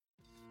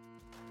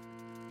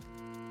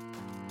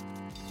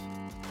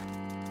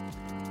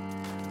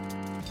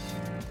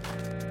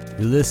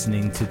You're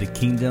listening to the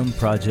Kingdom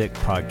Project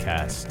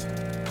Podcast.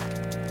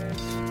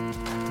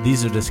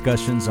 These are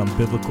discussions on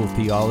biblical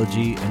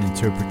theology and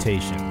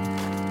interpretation.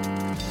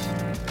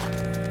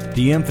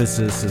 The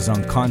emphasis is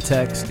on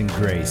context and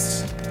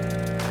grace.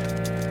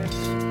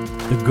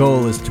 The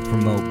goal is to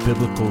promote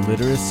biblical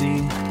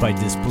literacy by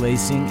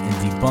displacing and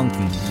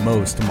debunking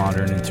most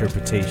modern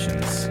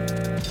interpretations.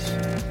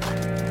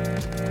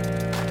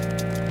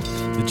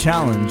 The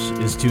challenge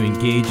is to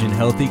engage in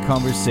healthy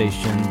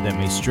conversation that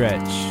may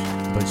stretch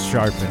but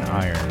sharpen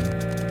iron.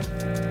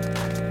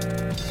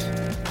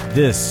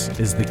 This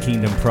is the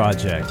Kingdom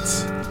Project,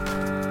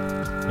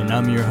 and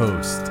I'm your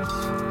host,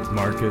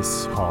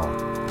 Marcus Hall.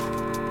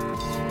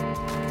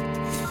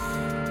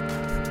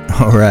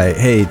 All right,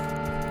 hey,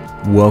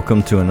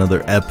 welcome to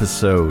another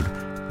episode.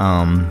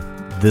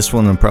 This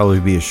one will probably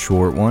be a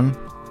short one.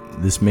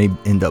 This may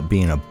end up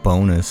being a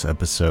bonus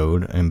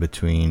episode in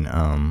between,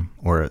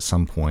 or at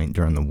some point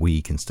during the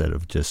week instead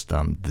of just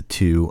the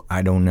two.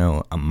 I don't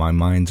know. My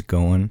mind's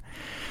going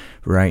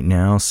right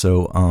now,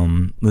 so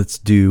let's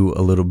do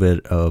a little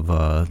bit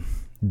of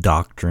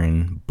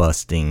doctrine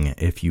busting,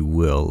 if you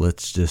will.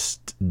 Let's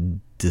just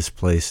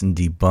displace and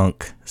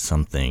debunk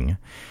something.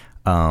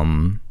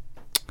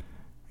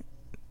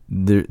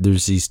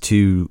 There's these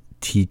two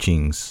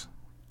teachings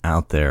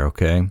out there,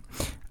 okay?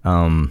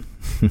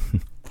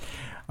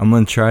 I'm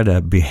going to try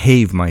to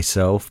behave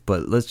myself,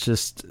 but let's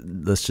just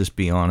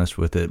be honest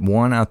with it.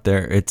 One out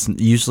there, it's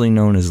usually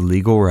known as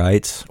legal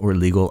rights or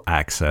legal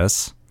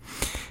access,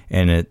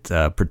 and it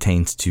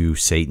pertains to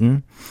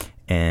Satan,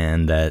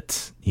 and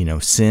that, you know,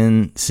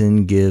 sin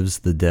gives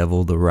the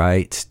devil the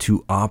right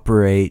to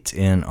operate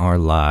in our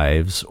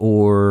lives,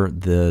 or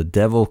the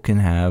devil can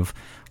have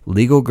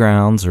legal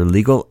grounds or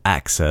legal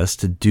access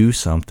to do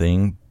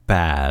something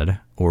bad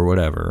or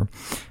whatever.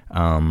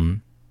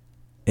 And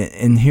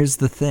here's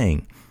the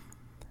thing.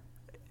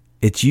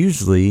 It's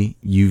usually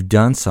you've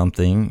done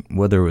something,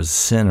 whether it was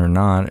sin or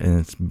not, and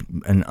it's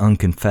an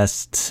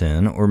unconfessed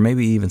sin, or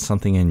maybe even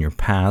something in your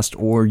past,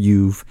 or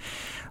you've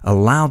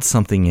allowed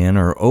something in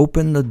or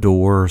opened the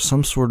door or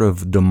some sort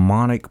of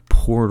demonic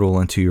portal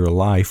into your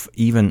life,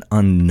 even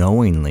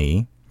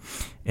unknowingly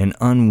and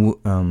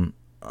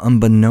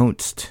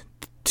unbeknownst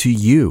to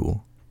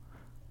you.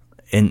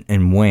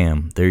 And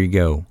wham, there you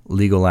go,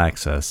 legal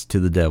access to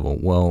the devil.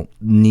 Well,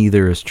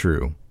 neither is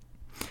true.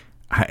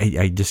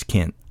 I just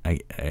can't.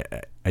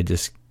 I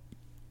just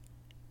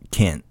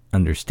can't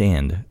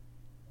understand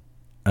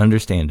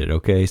it.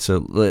 Okay,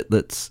 so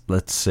let's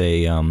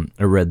say I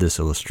read this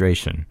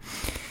illustration,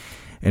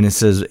 and it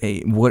says,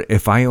 hey, what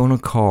if I own a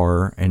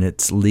car and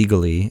it's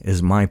legally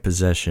is my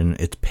possession,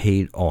 it's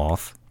paid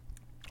off,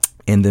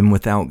 and then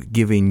without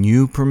giving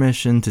you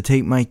permission to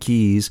take my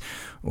keys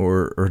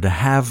or to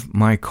have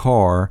my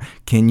car,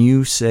 can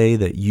you say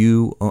that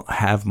you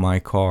have my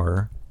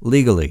car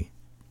legally?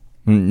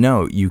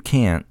 No, you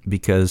can't,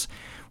 because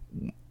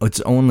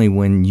it's only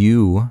when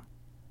you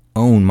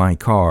own my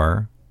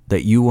car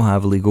that you will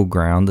have legal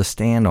ground to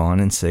stand on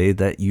and say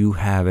that you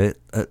have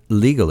it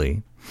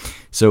legally.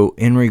 So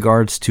in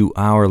regards to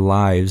our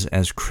lives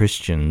as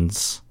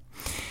Christians,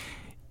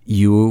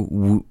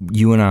 you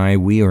and I,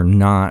 we are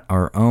not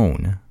our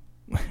own.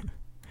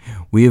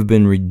 We have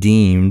been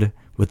redeemed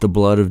with the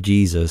blood of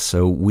Jesus.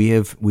 So we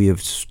have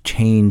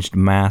changed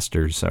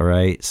masters, all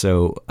right?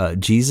 So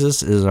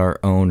Jesus is our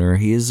owner.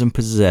 He is in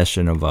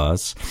possession of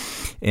us,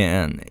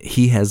 and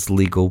he has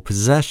legal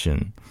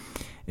possession.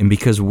 And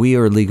because we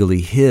are legally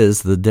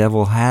his, the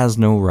devil has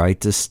no right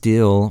to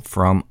steal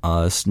from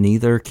us.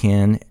 Neither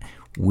can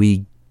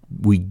we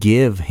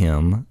give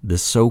him the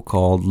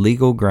so-called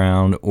legal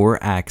ground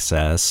or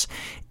access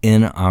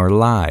in our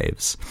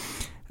lives.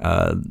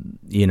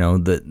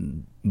 That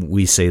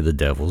we say the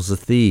devil's a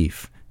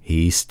thief.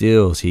 He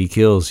steals, he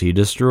kills, he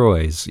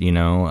destroys,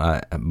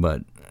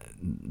 but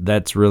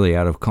that's really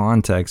out of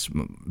context,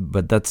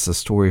 but that's a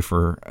story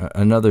for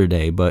another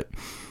day. But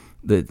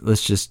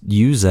let's just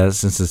use that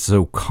since it's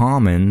so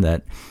common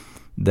that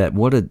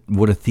what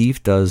a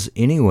thief does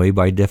anyway,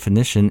 by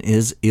definition,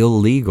 is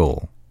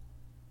illegal.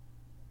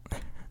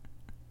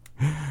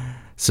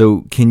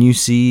 So can you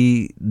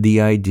see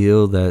the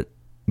ideal that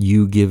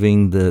you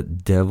giving the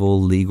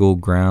devil legal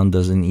ground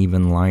doesn't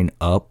even line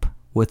up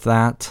with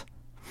that?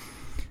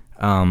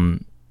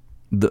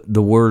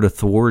 The word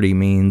authority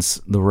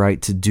means the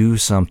right to do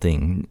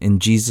something, and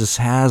Jesus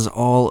has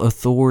all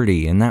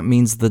authority, and that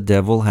means the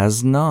devil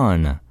has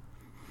none.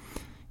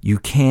 You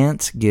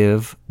can't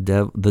give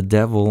the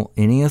devil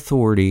any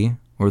authority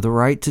or the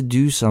right to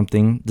do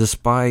something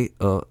despite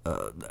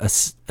a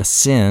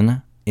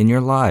sin in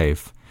your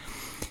life.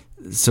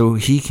 So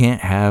he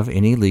can't have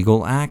any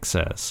legal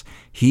access.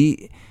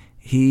 He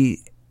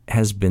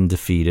has been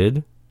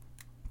defeated.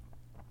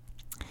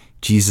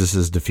 Jesus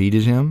has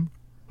defeated him.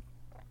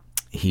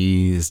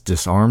 He's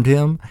disarmed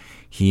him.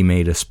 He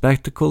made a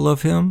spectacle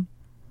of him.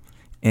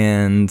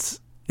 And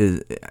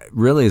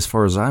really, as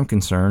far as I'm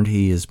concerned,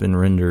 he has been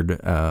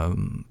rendered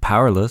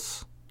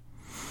powerless.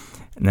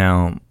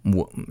 Now,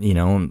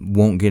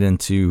 won't get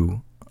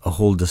into a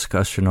whole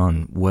discussion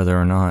on whether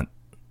or not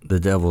the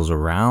devil's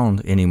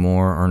around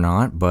anymore or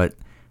not, but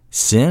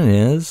sin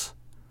is.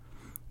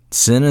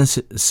 Sin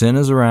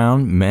is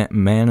around.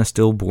 Man is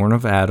still born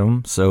of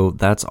Adam, so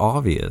that's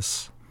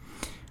obvious.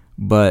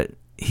 But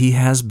he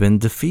has been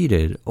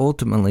defeated.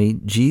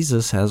 Ultimately,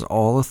 Jesus has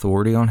all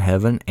authority on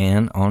heaven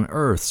and on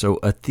earth. So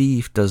a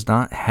thief does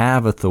not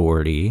have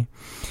authority.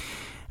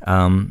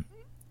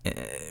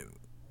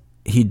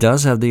 He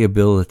does have the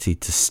ability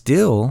to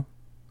steal,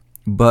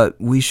 but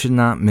we should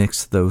not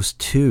mix those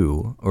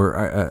two,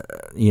 or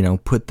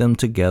put them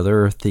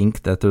together, or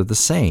think that they're the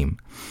same.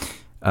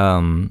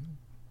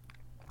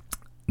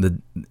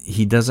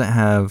 He doesn't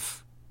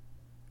have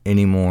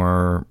any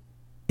more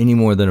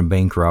than a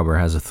bank robber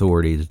has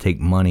authority to take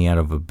money out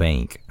of a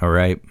bank. All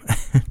right,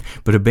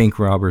 but a bank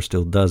robber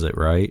still does it,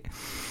 right?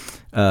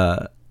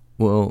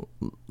 Well,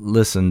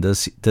 listen,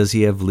 does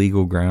he have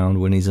legal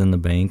ground when he's in the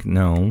bank?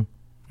 No,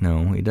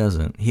 he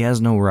doesn't. He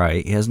has no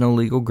right. He has no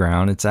legal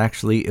ground. It's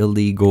actually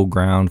illegal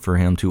ground for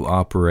him to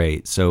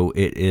operate. So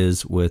it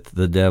is with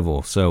the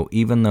devil. So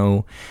even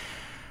though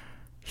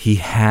he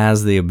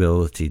has the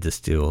ability to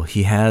steal,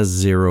 he has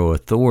zero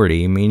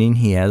authority, meaning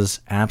he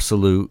has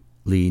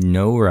absolutely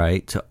no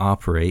right to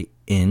operate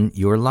in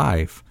your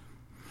life.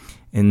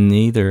 And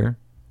neither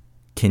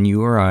can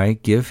you or I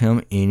give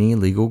him any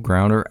legal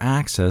ground or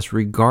access,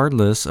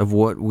 regardless of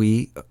what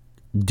we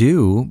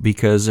do,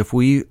 because if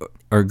we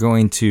are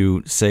going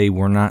to say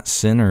we're not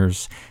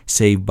sinners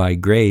saved by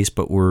grace,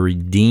 but we're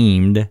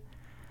redeemed,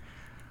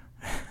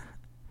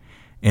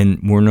 and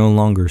we're no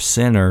longer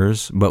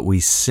sinners, but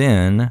we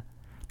sin,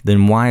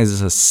 then why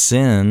is a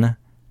sin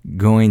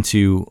going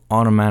to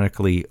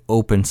automatically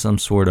open some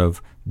sort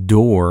of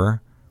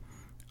door,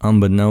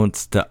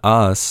 unbeknownst to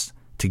us,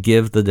 to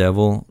give the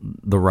devil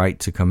the right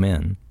to come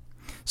in?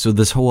 So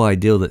this whole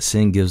idea that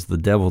sin gives the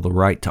devil the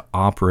right to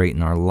operate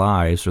in our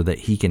lives, or that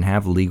he can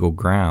have legal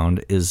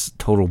ground, is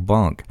total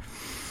bunk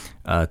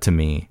to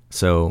me.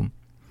 So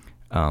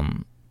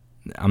I'm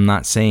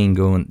not saying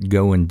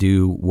go and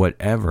do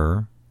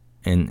whatever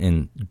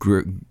and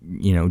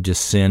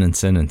just sin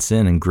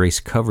and grace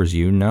covers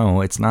you.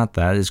 No, it's not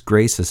that. It's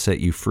grace has set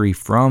you free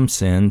from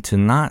sin to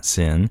not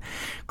sin.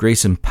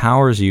 Grace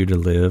empowers you to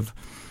live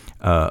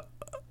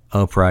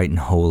upright and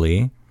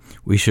holy.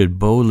 We should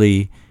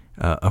boldly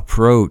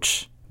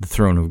approach the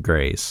throne of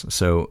grace.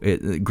 So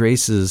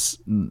grace is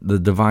the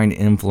divine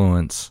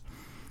influence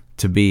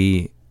to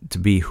be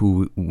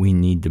who we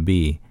need to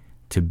be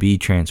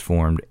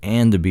transformed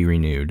and to be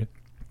renewed.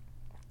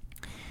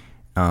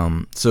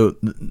 So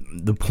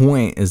the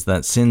point is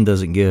that sin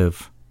doesn't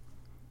give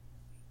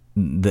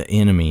the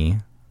enemy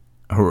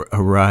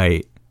a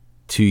right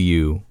to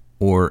you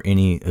or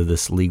any of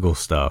this legal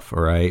stuff,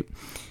 all right?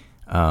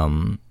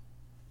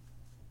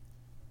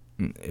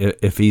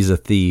 If he's a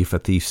thief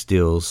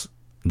steals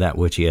that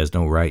which he has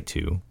no right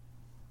to.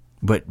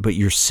 But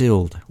you're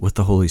sealed with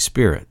the Holy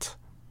Spirit.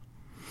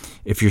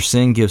 If your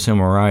sin gives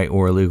him a right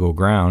or a legal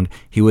ground,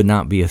 he would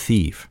not be a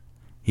thief.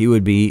 He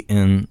would be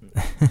in...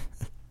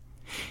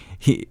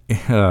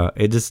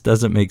 it just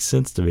doesn't make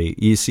sense to me.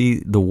 You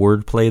see the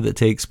wordplay that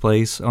takes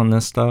place on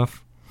this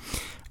stuff?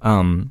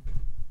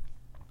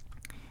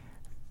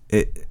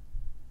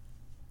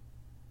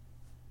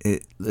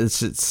 Let's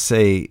just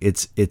say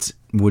it's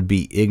would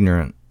be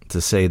ignorant to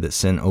say that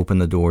sin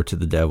opened the door to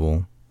the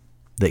devil,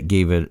 that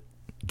gave it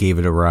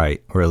a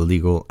right or a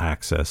legal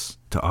access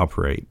to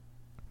operate,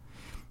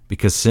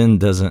 because sin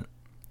doesn't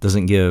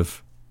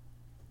give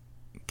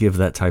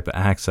that type of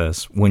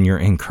access when you're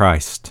in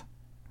Christ.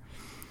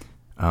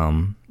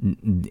 And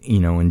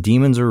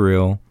demons are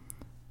real.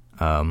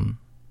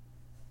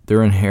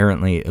 They're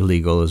inherently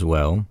illegal as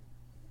well.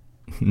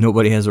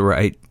 Nobody has a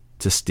right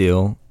to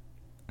steal.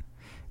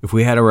 If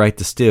we had a right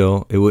to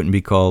steal, it wouldn't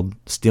be called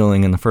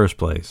stealing in the first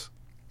place.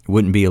 It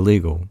wouldn't be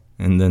illegal,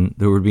 and then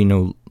there would be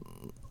no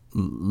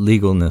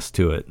legalness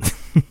to it.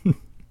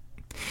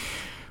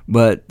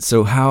 But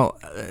so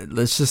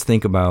let's just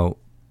think about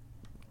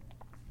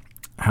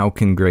how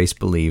can grace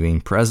believing,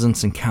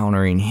 presence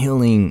encountering,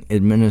 healing,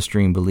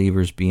 administering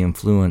believers be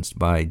influenced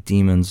by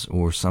demons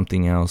or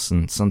something else,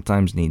 and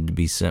sometimes need to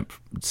be set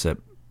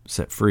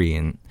free?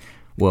 And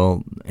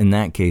well, in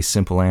that case,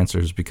 simple answer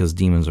is because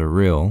demons are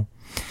real.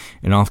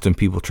 And often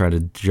people try to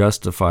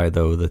justify,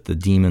 though, that the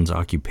demon's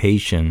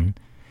occupation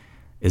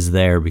is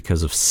there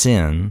because of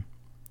sin,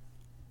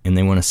 and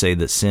they want to say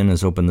that sin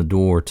has opened the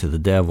door to the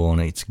devil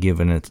and it's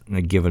given it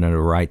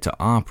a right to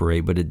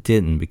operate, but it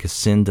didn't, because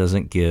sin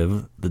doesn't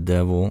give the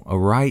devil a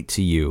right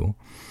to you.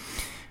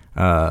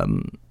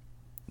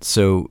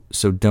 So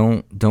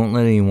don't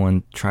let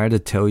anyone try to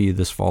tell you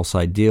this false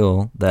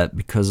ideal that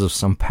because of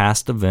some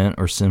past event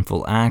or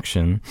sinful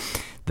action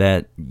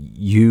that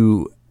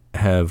you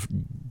have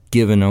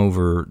given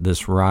over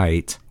this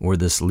right or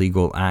this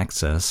legal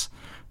access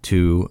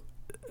to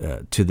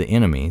the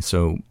enemy.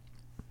 So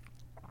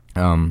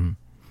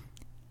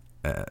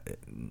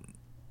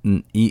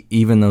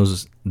even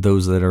those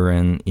that are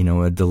in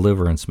a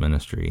deliverance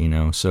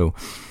ministry, so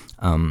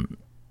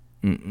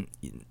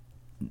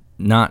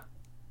not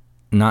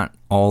not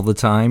all the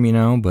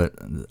time, but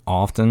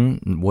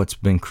often what's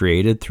been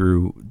created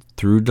through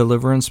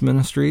deliverance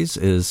ministries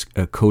is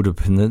a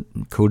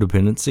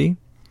codependency,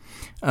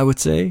 I would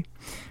say.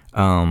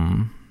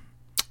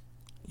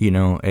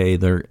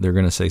 They're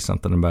going to say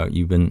something about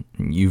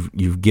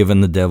you've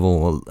given the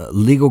devil a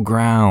legal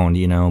ground,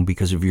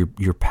 because of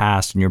your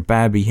past and your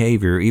bad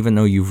behavior, even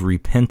though you've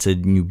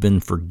repented and you've been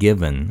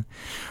forgiven.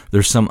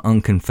 There's some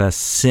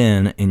unconfessed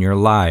sin in your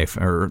life,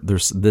 or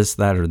there's this,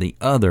 that, or the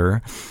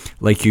other.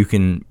 Like you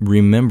can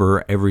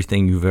remember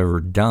everything you've ever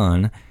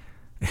done.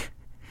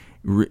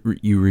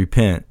 You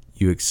repent.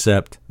 You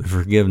accept the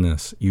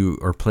forgiveness. You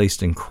are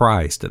placed in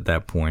Christ at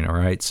that point. All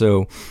right.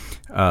 So,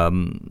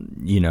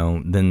 then, we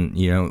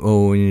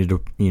need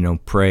to,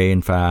 pray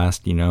and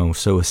fast,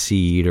 sow a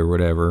seed or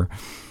whatever.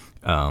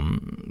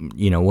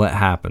 What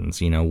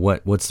happens?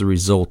 What's the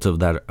result of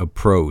that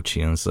approach?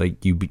 It's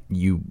like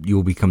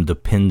you'll become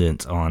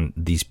dependent on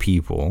these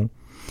people.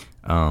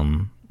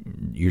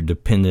 You're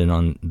dependent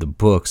on the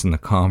books and the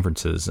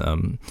conferences.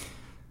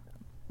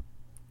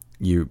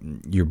 You're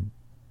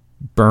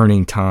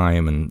burning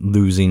time and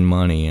losing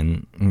money,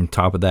 and on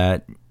top of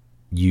that,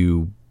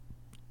 you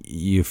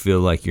feel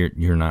like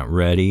you're not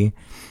ready,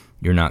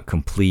 you're not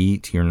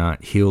complete, you're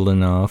not healed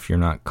enough, you're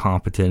not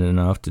competent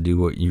enough to do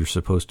what you're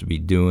supposed to be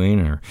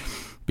doing, or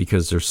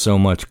because there's so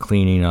much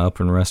cleaning up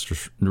and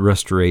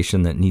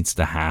restoration that needs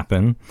to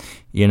happen,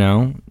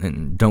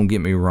 And don't get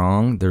me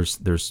wrong, there's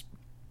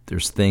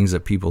things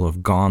that people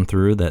have gone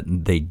through that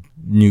they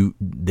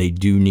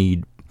do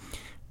need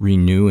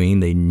renewing,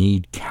 they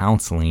need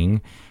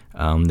counseling.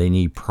 They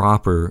need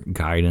proper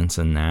guidance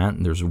in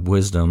that. There's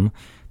wisdom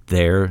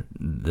there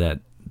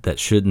that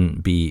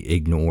shouldn't be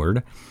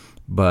ignored.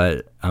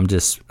 But I'm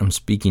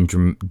speaking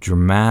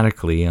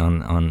dramatically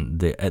on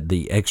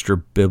the extra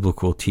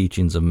biblical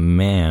teachings of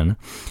man,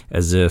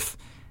 as if,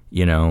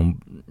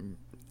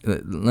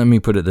 let me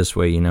put it this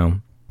way,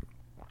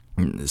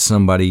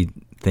 somebody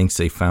thinks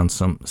they found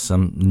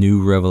some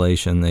new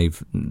revelation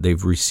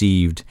they've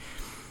received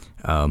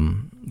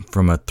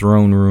from a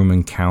throne room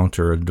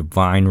encounter, a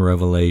divine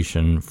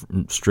revelation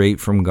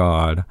straight from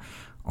God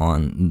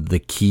on the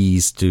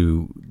keys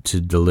to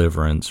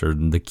deliverance, or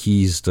the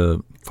keys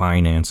to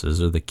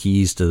finances, or the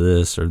keys to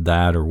this or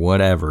that or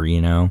whatever,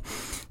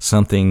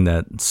 something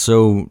that's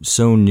so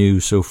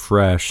new, so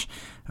fresh,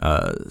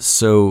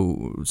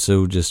 so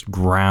just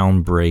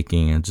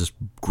groundbreaking, and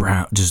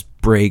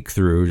just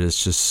breakthrough.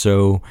 It's just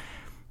so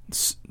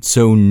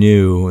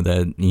new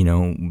that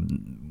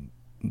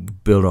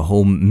build a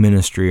whole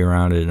ministry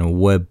around it, and a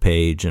web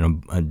page,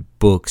 and a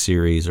book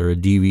series, or a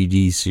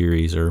DVD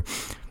series, or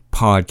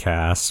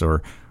podcasts,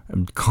 or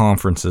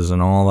conferences,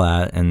 and all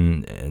that.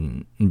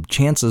 And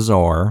chances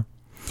are,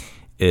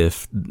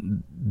 if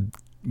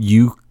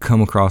you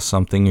come across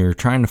something, you're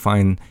trying to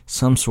find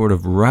some sort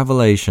of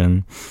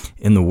revelation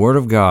in the Word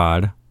of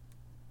God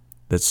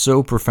that's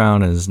so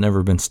profound and has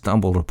never been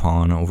stumbled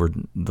upon over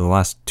the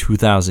last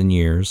 2,000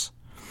 years,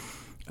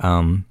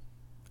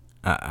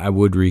 I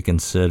would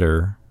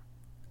reconsider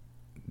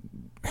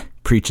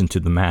preaching to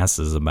the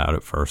masses about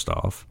it first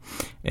off.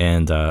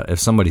 And if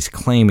somebody's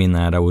claiming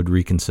that, I would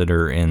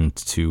reconsider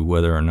into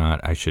whether or not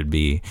I should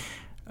be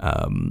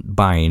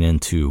buying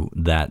into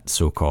that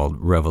so-called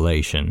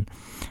revelation.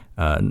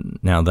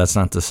 Now, that's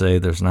not to say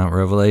there's not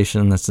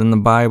revelation that's in the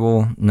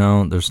Bible.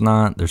 No, there's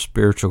not. There's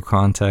spiritual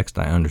context.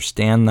 I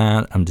understand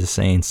that. I'm just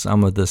saying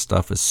some of this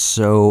stuff is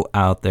so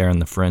out there in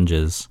the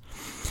fringes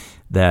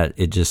that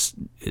it's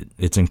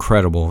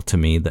incredible to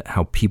me that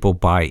how people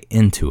buy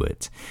into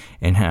it,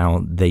 and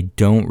how they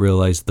don't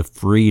realize the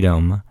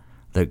freedom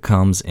that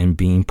comes in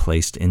being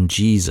placed in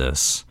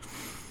Jesus.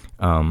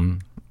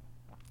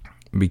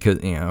 Because,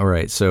 all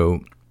right, so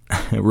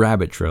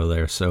rabbit trail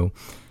there. So,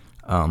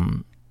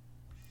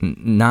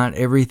 not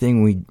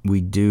everything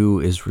we do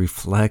is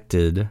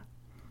reflected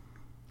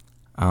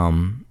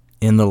in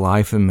the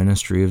life and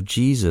ministry of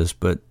Jesus,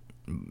 but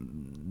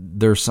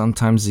there's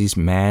sometimes these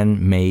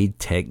man-made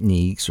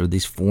techniques, or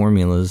these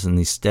formulas and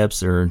these steps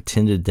that are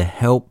intended to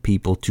help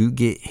people to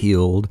get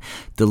healed,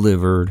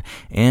 delivered,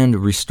 and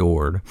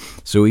restored.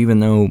 So even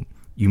though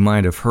you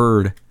might have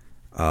heard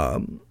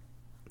some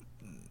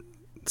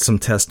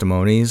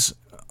testimonies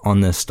on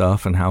this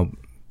stuff and how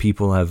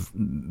people have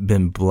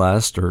been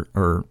blessed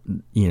or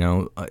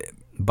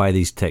by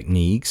these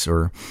techniques,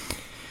 or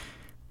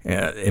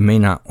it may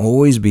not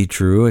always be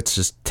true. It's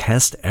just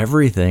test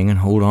everything and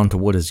hold on to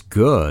what is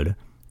good,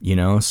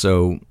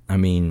 So, I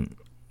mean,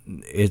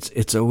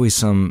 it's always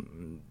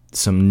some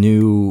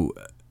new,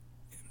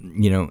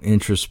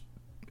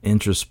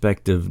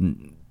 introspective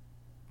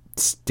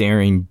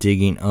staring,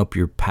 digging up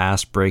your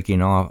past,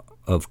 breaking off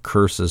of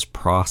curses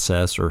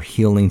process, or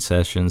healing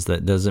sessions.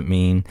 That doesn't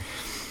mean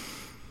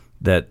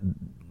that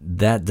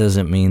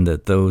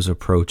those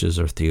approaches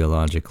are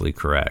theologically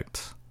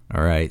correct.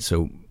 All right.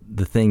 So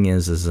the thing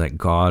is that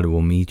God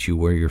will meet you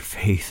where your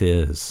faith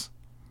is.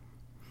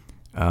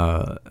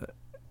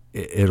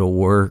 It'll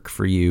work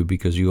for you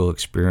because you'll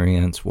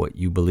experience what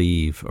you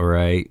believe. All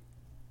right.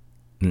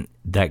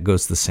 That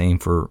goes the same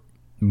for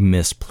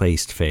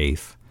misplaced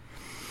faith.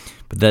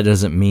 But that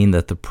doesn't mean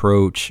that the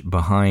approach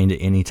behind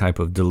any type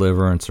of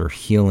deliverance or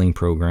healing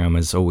program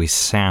is always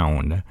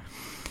sound.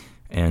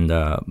 And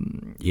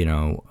I'm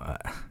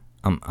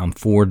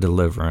for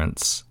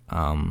deliverance,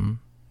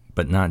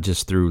 but not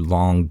just through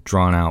long,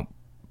 drawn-out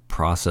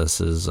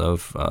processes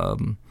of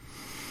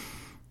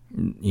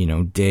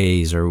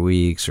days or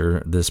weeks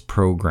or this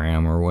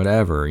program or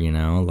whatever.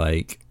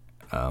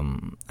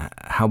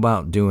 How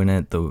about doing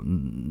it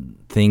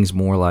things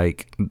more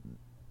like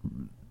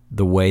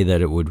the way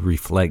that it would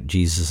reflect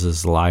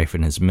Jesus's life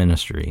and his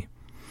ministry,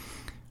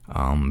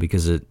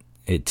 because it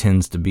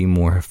tends to be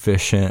more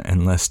efficient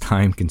and less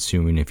time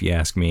consuming, if you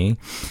ask me.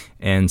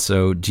 And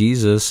so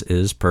Jesus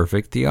is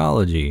perfect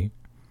theology.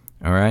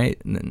 All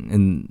right.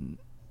 And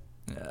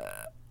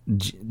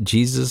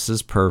Jesus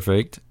is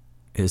perfect.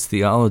 His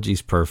theology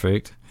is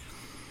perfect.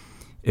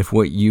 If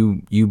what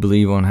you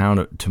believe on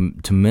how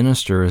to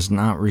minister is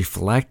not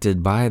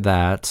reflected by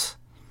that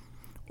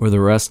or the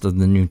rest of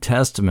the New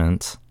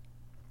Testament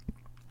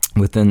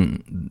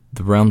within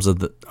the realms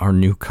of our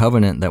new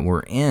covenant that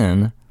we're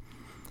in,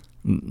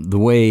 the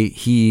way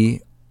he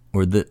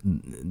or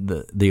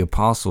the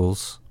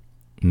apostles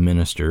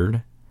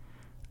ministered,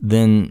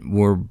 then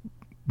we're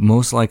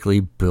most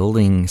likely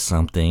building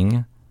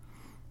something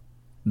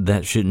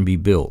that shouldn't be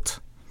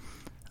built.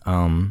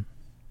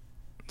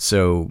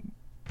 So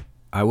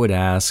I would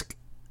ask,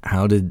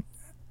 how did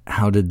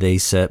they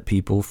set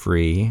people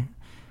free?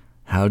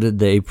 How did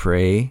they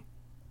pray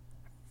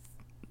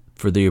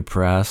for the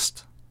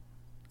oppressed?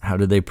 How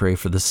did they pray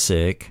for the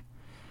sick?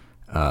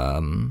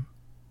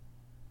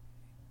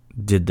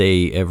 Did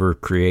they ever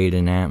create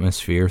an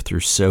atmosphere through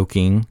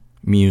soaking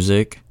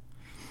music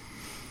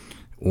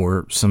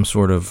or some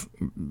sort of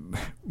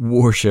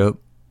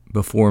worship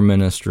before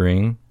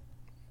ministering?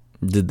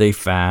 Did they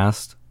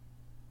fast?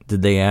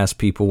 Did they ask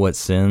people what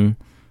sin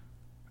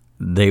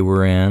they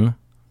were in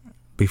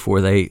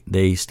before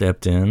they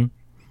stepped in?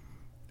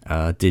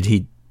 Did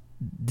he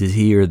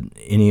or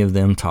any of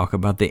them talk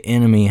about the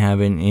enemy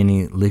having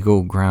any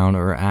legal ground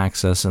or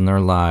access in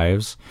their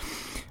lives,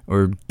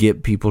 or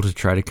get people to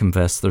try to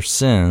confess their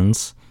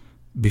sins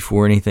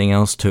before anything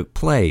else took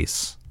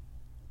place?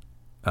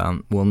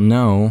 Well,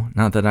 no,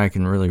 not that I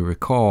can really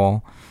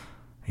recall.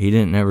 He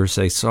didn't ever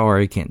say,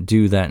 sorry, can't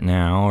do that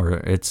now, or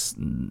it's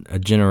a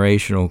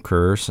generational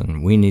curse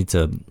and we need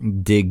to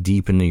dig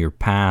deep into your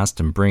past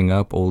and bring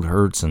up old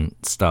hurts and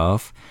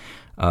stuff.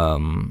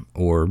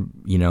 Or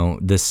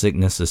this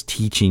sickness is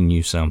teaching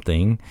you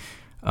something.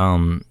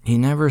 He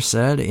never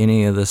said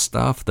any of this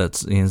stuff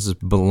that's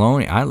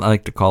baloney. I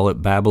like to call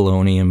it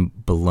Babylonian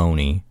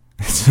baloney.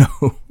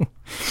 So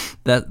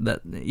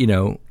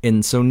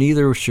and so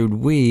neither should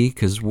we,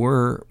 because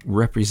we're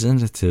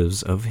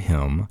representatives of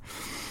him.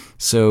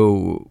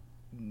 So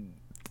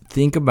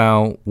think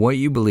about what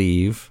you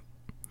believe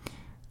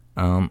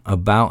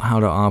about how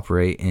to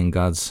operate in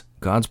God's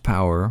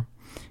power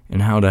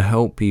and how to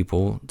help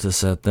people to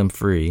set them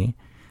free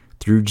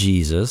through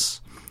Jesus,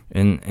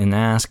 and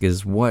ask,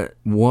 is what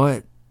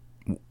I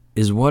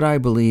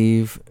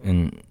believe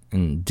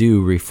and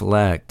do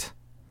reflect,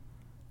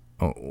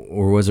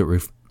 or was it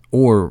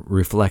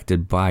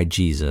reflected by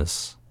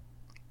Jesus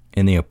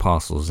and the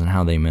apostles and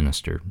how they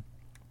ministered?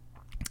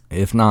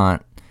 If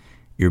not,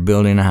 you're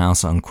building a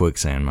house on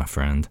quicksand, my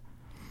friend.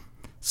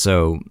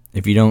 So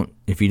if you don't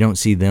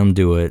see them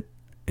do it,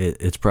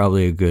 it's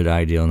probably a good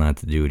idea not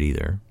to do it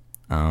either.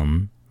 I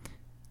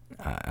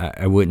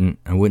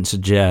wouldn't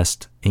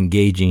suggest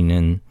engaging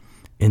in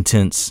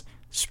intense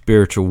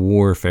spiritual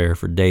warfare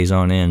for days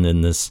on end in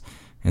this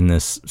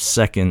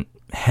second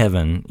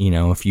heaven.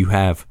 If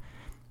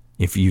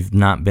you've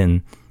not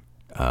been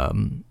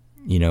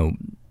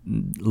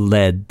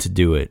led to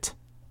do it.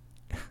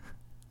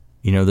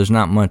 There's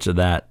not much of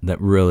that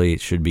really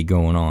should be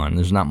going on.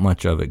 There's not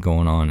much of it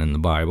going on in the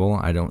Bible,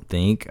 I don't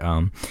think.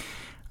 And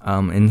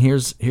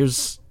here's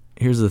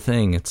the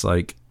thing. It's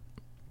like,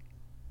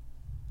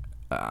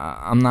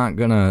 I'm not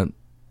gonna.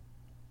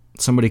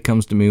 Somebody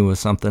comes to me with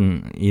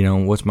something.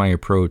 What's my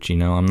approach?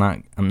 I'm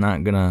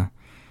not gonna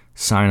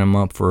sign them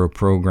up for a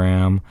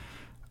program.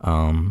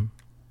 I'm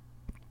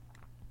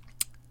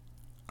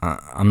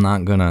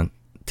not gonna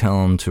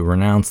tell them to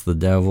renounce the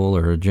devil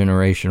or a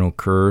generational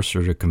curse,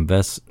 or to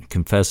confess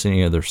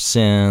any of their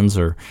sins,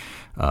 or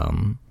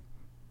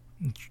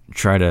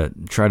try to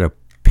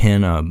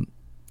pin a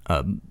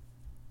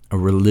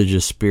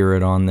religious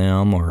spirit on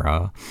them,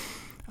 or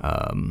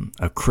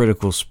a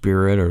critical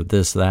spirit, or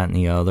this, that, and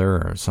the other,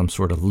 or some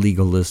sort of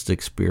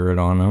legalistic spirit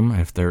on them.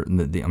 If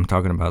I'm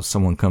talking about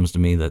someone comes to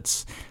me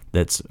that's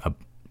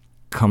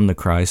come to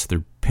Christ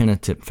through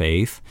penitent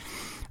faith.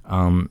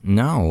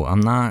 No,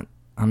 I'm not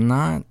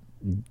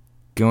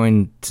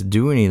going to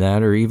do any of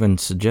that, or even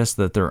suggest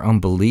that their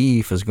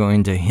unbelief is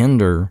going to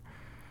hinder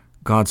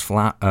God's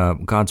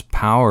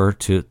power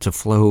to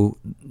flow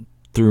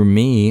through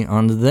me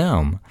onto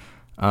them.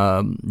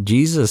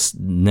 Jesus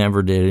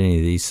never did any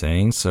of these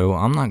things, so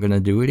I'm not going to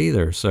do it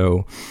either.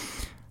 So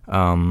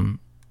I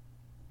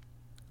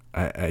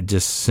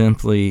just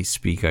simply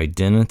speak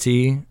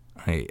identity.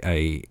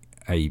 I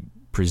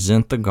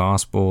present the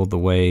gospel the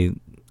way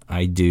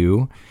I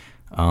do,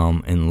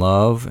 in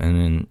love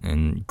and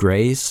in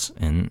grace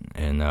and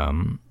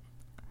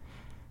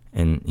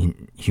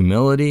in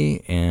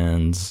humility,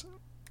 and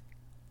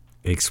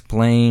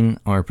explain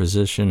our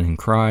position in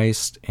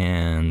Christ.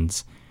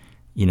 And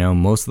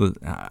most of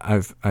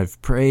the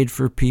I've prayed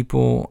for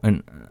people,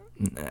 and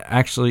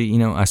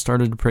actually, I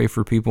started to pray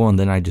for people, and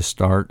then I just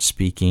start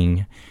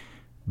speaking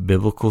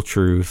biblical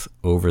truth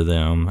over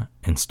them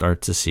and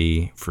start to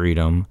see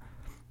freedom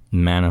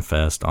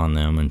manifest on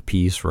them, and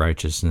peace,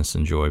 righteousness,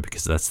 and joy,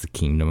 because that's the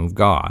kingdom of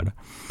God,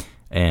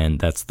 and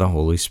that's the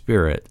Holy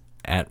Spirit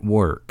at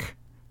work.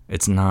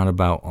 It's not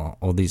about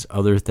all these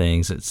other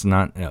things. It's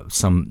not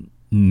some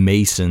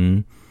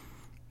Mason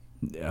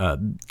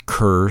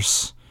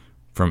curse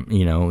from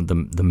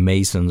the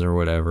Masons or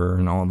whatever,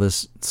 and all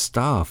this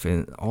stuff.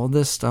 And all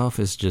this stuff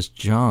is just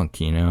junk.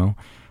 You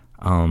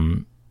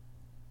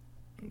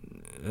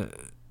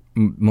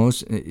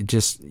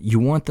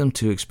want them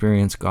to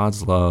experience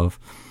God's love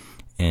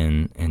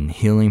and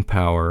healing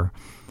power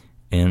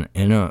in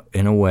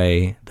a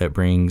way that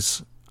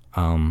brings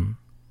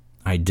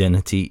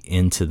identity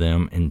into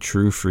them and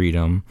true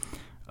freedom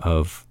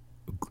of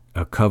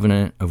a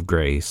covenant of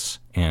grace,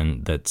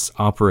 and that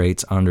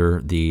operates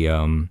under the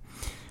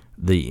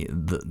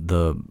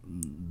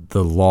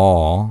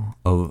law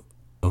of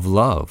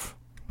love.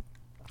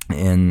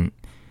 And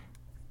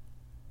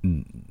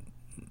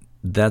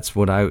that's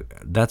what I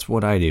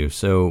do.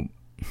 So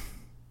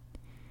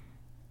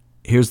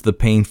here's the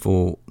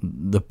painful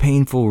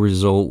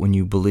result when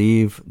you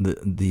believe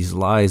these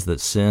lies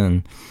that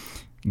sin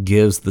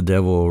gives the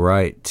devil a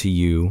right to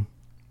you,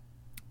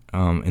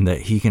 and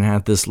that he can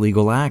have this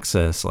legal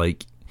access.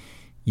 Like,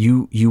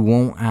 you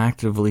won't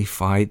actively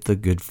fight the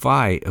good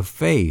fight of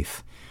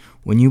faith.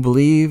 When you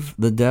believe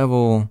the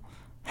devil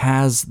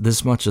has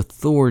this much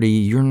authority,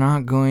 you're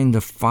not going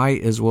to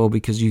fight as well,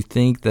 because you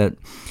think that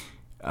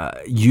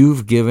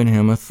you've given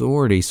him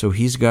authority, so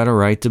he's got a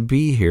right to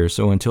be here.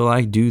 So until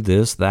I do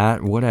this,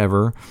 that,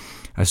 whatever,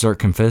 I start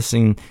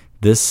confessing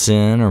this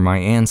sin or my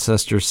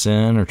ancestor's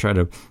sin, or try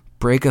to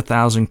break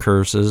 1,000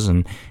 curses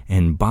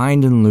and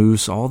bind and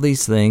loose all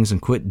these things,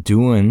 and quit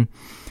doing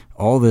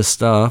all this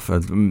stuff,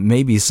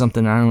 maybe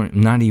something I'm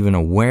not even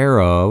aware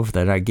of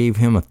that I gave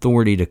him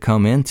authority to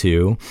come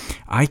into,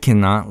 I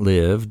cannot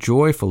live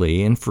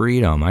joyfully in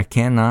freedom. I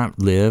cannot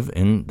live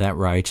in that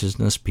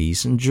righteousness,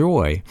 peace, and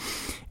joy.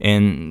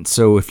 And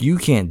so if you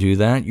can't do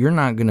that, you're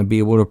not going to be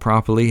able to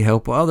properly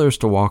help others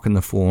to walk in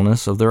the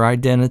fullness of their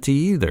identity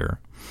either.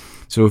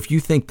 So if you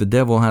think the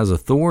devil has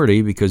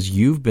authority because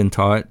you've been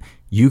taught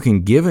you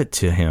can give it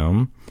to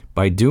him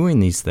by doing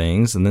these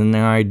things, and then the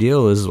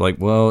ideal is like,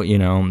 well,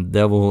 the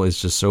devil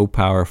is just so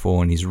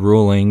powerful and he's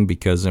ruling,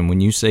 and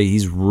when you say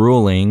he's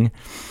ruling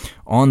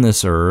on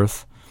this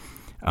earth,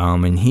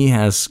 and he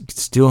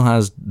still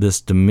has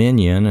this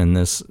dominion and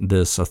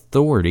this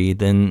authority,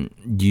 then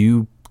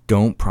you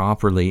don't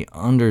properly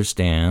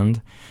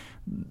understand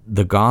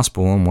the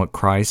gospel and what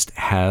Christ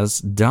has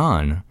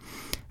done.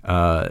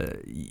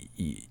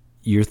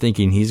 You're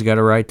thinking he's got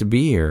a right to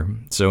be here.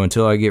 So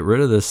until I get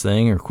rid of this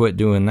thing or quit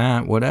doing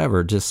that,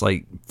 whatever, just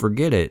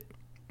forget it,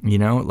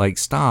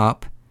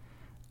 stop.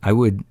 I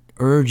would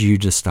urge you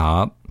to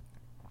stop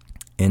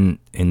and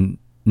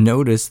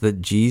notice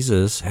that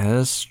Jesus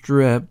has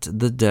stripped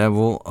the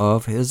devil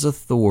of his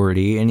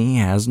authority, and he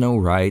has no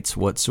rights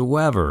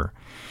whatsoever,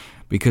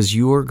 because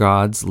you are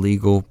God's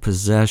legal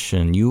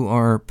possession. You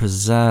are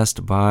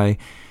possessed by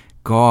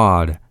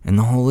God, and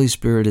the Holy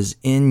Spirit is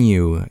in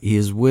you. He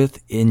is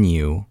within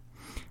you.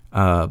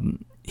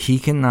 He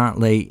cannot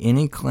lay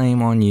any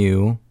claim on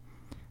you,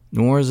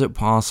 nor is it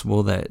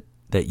possible that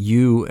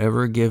you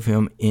ever give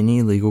him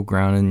any legal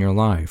ground in your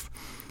life.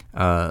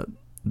 The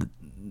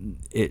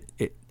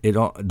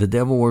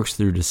devil works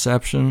through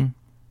deception,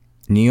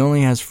 and he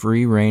only has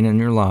free reign in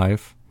your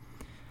life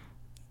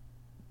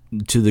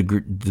to the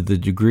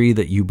degree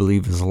that you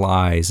believe his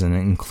lies, and it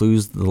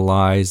includes the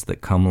lies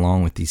that come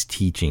along with these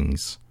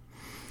teachings.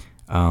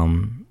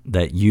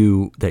 That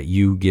you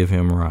give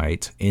him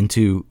right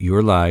into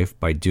your life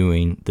by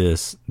doing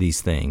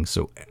these things.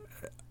 So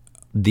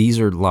these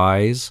are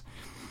lies,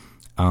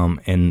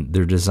 and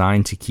they're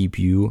designed to keep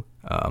you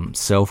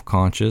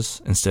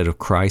self-conscious instead of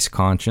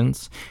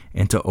Christ-conscious,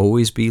 and to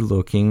always be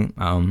looking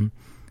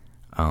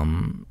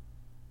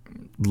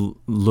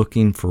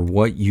for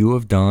what you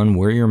have done,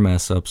 where your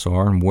mess-ups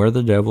are, and where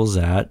the devil's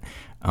at,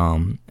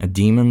 a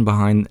demon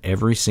behind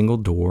every single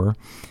door.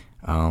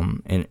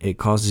 And it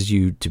causes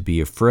you to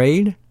be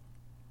afraid.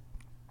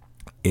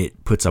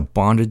 It puts a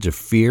bondage of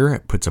fear.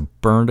 It puts a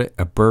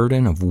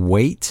burden of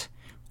weight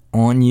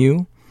on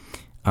you.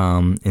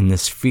 And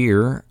this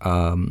fear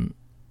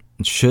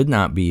should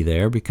not be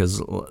there, because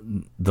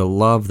the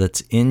love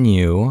that's in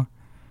you,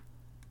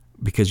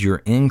 because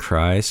you're in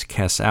Christ,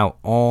 casts out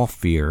all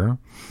fear.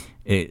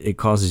 It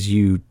causes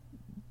you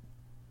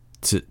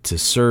to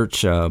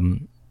search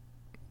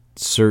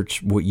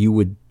what you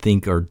would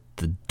think are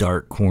the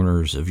dark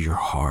corners of your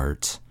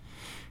heart.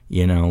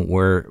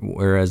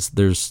 whereas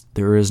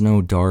there is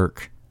no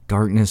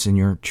darkness in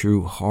your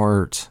true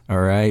heart,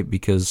 all right?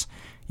 Because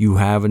you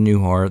have a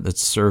new heart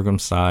that's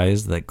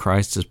circumcised, that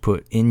Christ has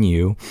put in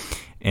you,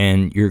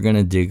 and you're going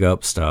to dig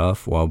up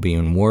stuff while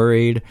being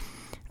worried.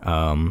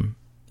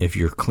 If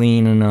you're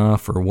clean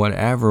enough or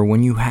whatever,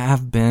 when you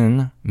have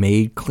been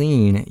made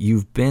clean,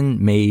 you've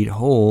been made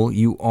whole,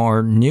 you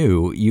are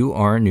new. You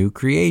are a new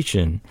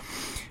creation.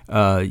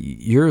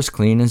 You're as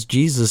clean as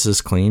Jesus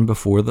is clean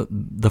before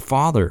the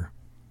Father.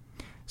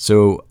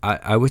 So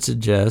I would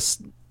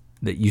suggest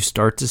that you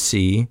start to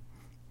see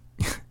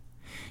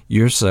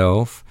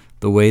yourself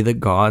the way that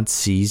God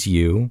sees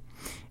you.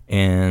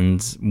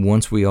 And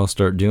once we all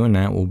start doing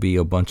that, we'll be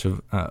a bunch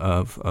of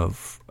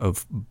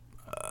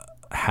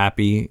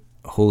happy,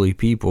 holy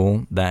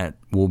people that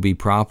will be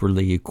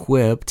properly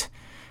equipped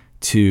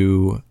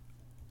to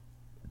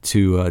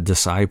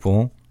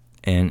disciple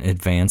and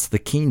advance the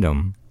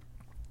kingdom.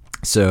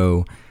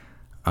 So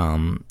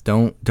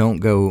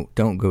don't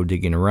go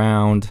digging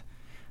around.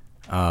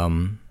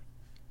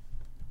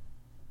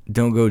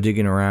 Don't go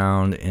digging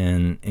around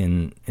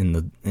in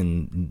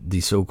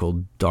the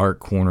so-called dark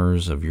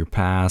corners of your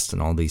past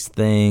and all these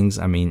things.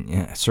 I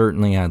mean,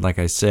 certainly, like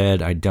I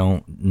said, I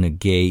don't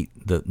negate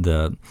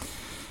the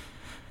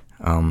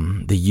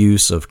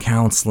use of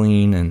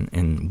counseling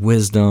and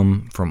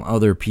wisdom from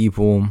other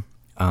people.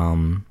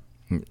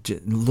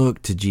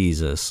 Look to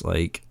Jesus.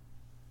 Like,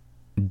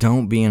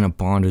 don't be in a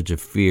bondage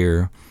of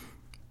fear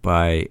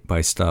by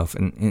stuff.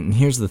 And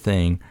here's the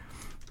thing: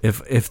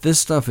 if this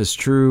stuff is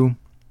true,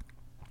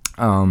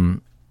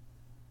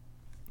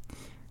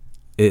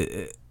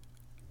 if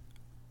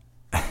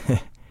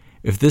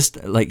this,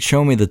 like,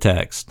 show me the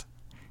text,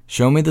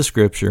 show me the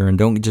scripture, and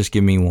don't just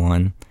give me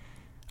one,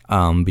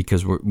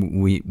 because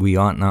we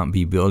ought not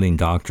be building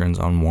doctrines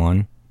on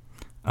one.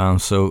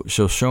 So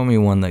she'll show me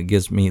one that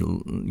give me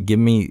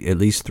at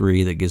least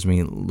three that gives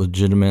me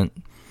legitimate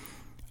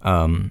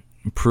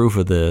proof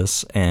of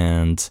this,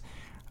 and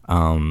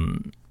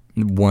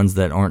ones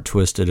that aren't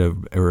twisted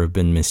or have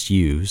been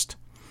misused.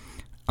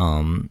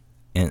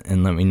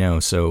 And let me know.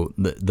 So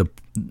the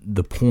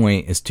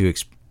point is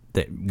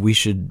that we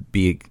should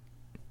be,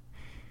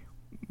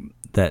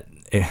 that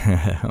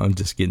I'm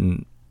just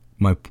getting,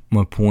 my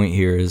point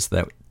here is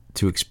that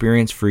to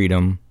experience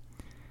freedom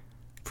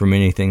from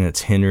anything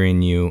that's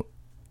hindering you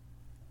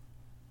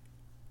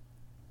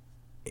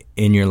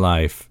in your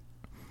life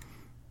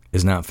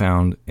is not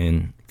found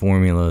in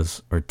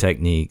formulas or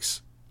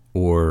techniques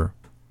or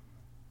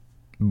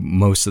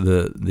most of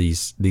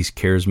these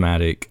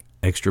charismatic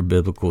extra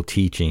biblical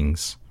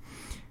teachings.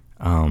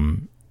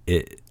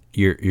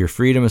 Your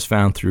freedom is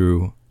found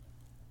through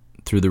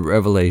the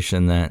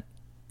revelation that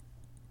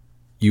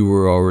you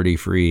were already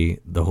free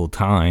the whole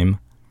time.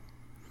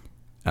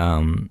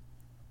 You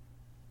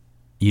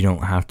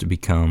don't have to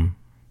become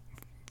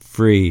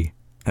free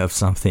of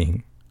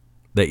something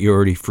that you're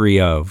already free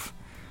of.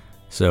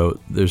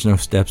 So there's no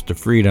steps to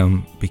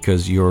freedom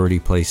because you're already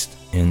placed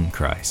in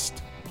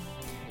Christ.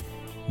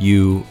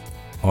 You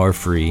are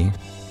free.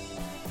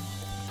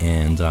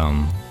 And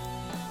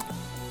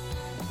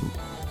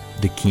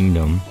the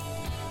kingdom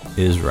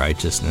is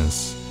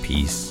righteousness,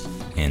 peace,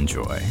 and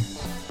joy.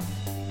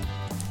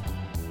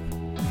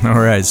 All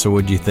right, so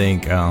what do you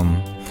think?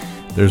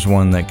 There's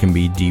one that can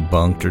be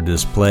debunked or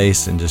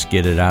displaced and just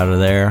get it out of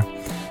there.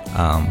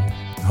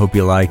 Hope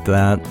you liked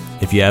that.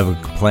 If you have a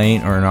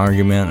complaint or an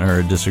argument or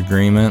a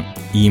disagreement,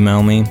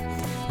 email me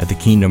at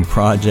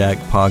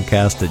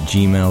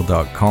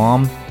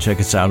thekingdomprojectpodcast@gmail.com. Check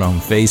us out on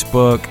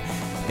Facebook,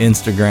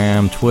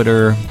 Instagram,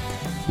 Twitter.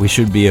 We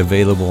should be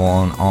available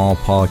on all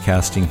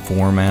podcasting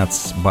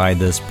formats by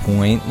this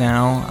point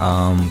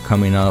now.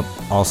 Coming up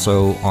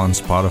also on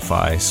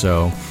Spotify.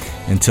 So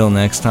until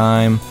next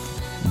time,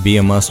 be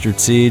a mustard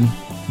seed,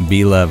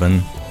 be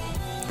leaven.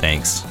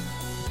 Thanks.